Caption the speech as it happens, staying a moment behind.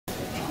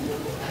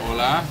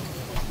Hola.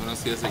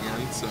 Buenos dias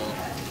again. So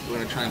we're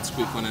gonna try and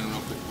squeak one in real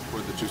quick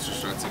before the juicer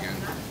starts again,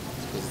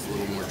 because it's a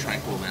little more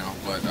tranquil now.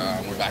 But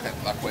we're back at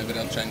La Cueva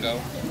del Chango.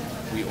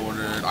 We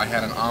ordered. I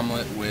had an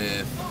omelet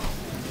with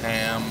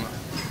ham,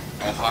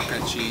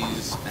 Oaxaca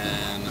cheese,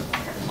 and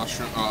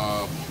mushroom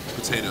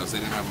potatoes. They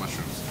didn't have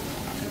mushrooms.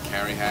 And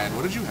Carrie had.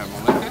 What did you have?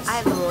 Molletes?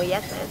 I had the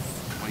molletes.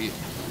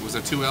 Was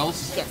there 2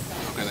 L's? Yes.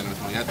 Okay, then it was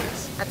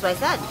molletes. That's what I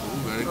said.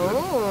 Ooh, very good.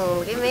 Ooh,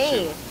 look at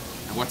me.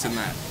 And what's in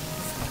that?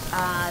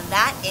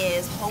 That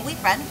is whole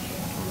wheat bread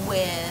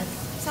with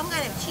some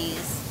kind of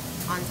cheese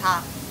on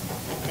top,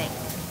 I think.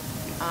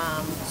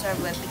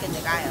 Served with pico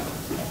de gallo.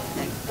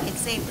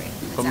 It's savory.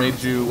 What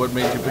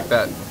made you pick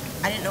that?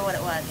 I didn't know what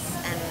it was,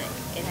 and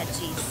it had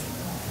cheese.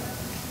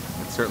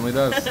 It certainly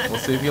does. We'll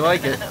see if you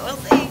like it. We'll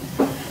see.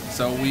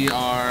 So we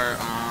are,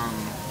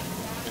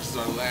 this is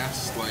our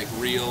last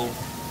real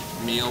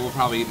meal. We'll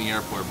probably eat in the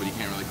airport, but you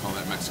can't really call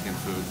that Mexican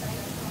food.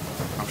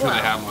 I'm sure they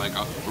have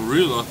a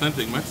real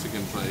authentic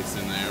Mexican place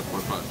in the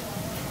airport, but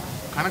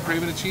I'm kind of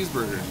craving a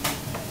cheeseburger.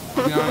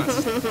 To be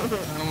honest, I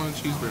don't want a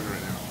cheeseburger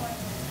right now.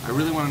 I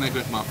really want an Egg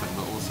McMuffin,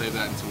 but we'll save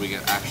that until we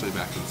get actually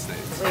back to the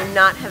States. We're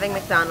not having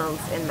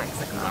McDonald's in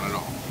Mexico. Not at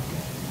all.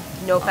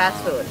 No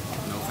fast food.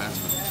 No fast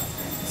food.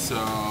 So,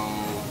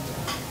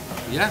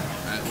 yeah,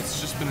 it's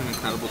just been an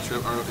incredible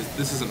trip.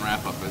 This isn't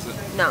wrap up, is it?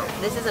 No,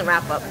 this isn't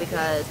wrap up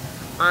because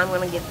I'm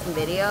going to get some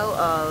video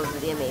of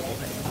the amazing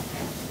place.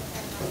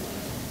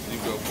 You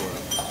go for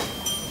it.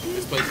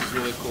 This place is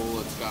really cool.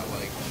 It's got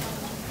this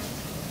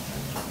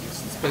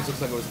place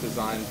looks like it was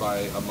designed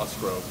by a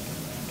Musgrove.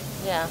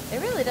 Yeah, it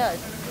really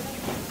does.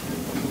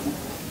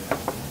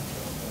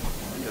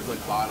 There's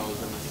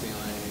bottles in the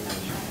ceiling and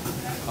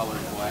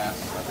colored glass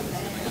stuff in the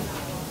ceiling.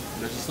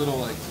 And there's this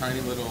little tiny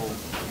little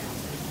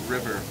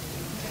river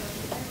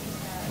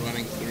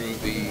running through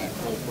the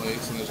whole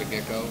place, and there's a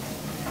gecko.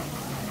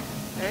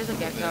 There's a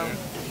gecko.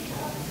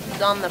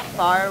 He's on the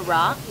far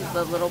rock. He's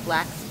the little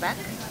black speck.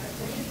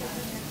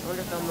 I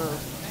wonder if he'll move.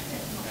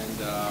 And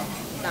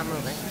He's not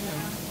moving.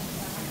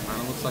 kind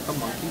of looks like a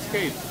monkey's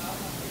cave.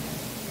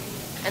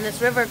 And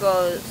this river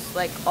goes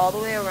all the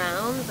way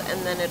around,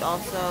 and then it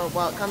also,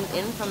 it comes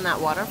in from that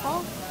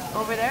waterfall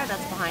over there.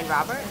 That's behind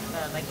Robert.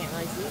 I can't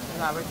really see because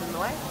Robert's in the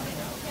way.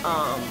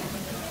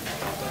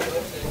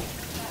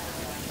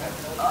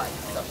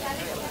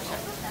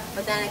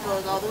 But then it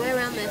goes all the way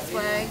around this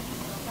way,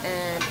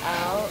 and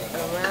out,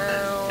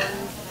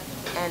 around,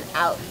 and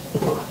out.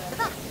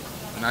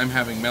 And I'm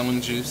having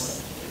melon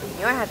juice.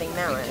 You're having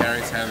melon. And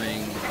Carrie's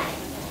having...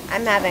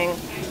 I'm having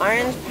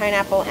orange,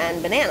 pineapple,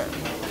 and banana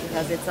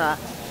because it's a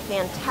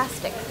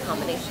fantastic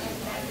combination.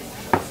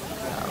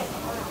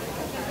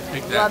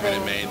 Take that,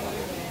 Minute Maid.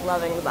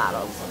 Loving the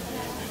bottles.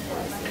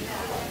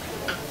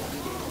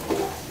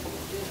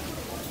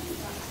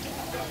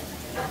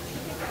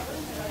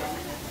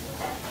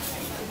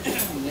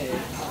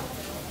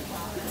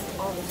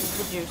 Oh, this is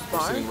the juice bar.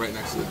 We're sitting right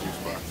next to the juice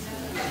bar.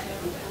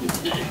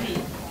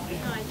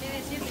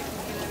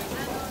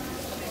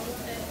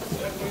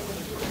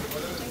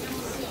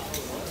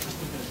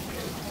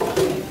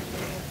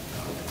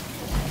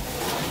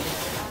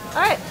 All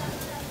right,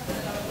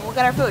 we'll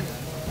get our food.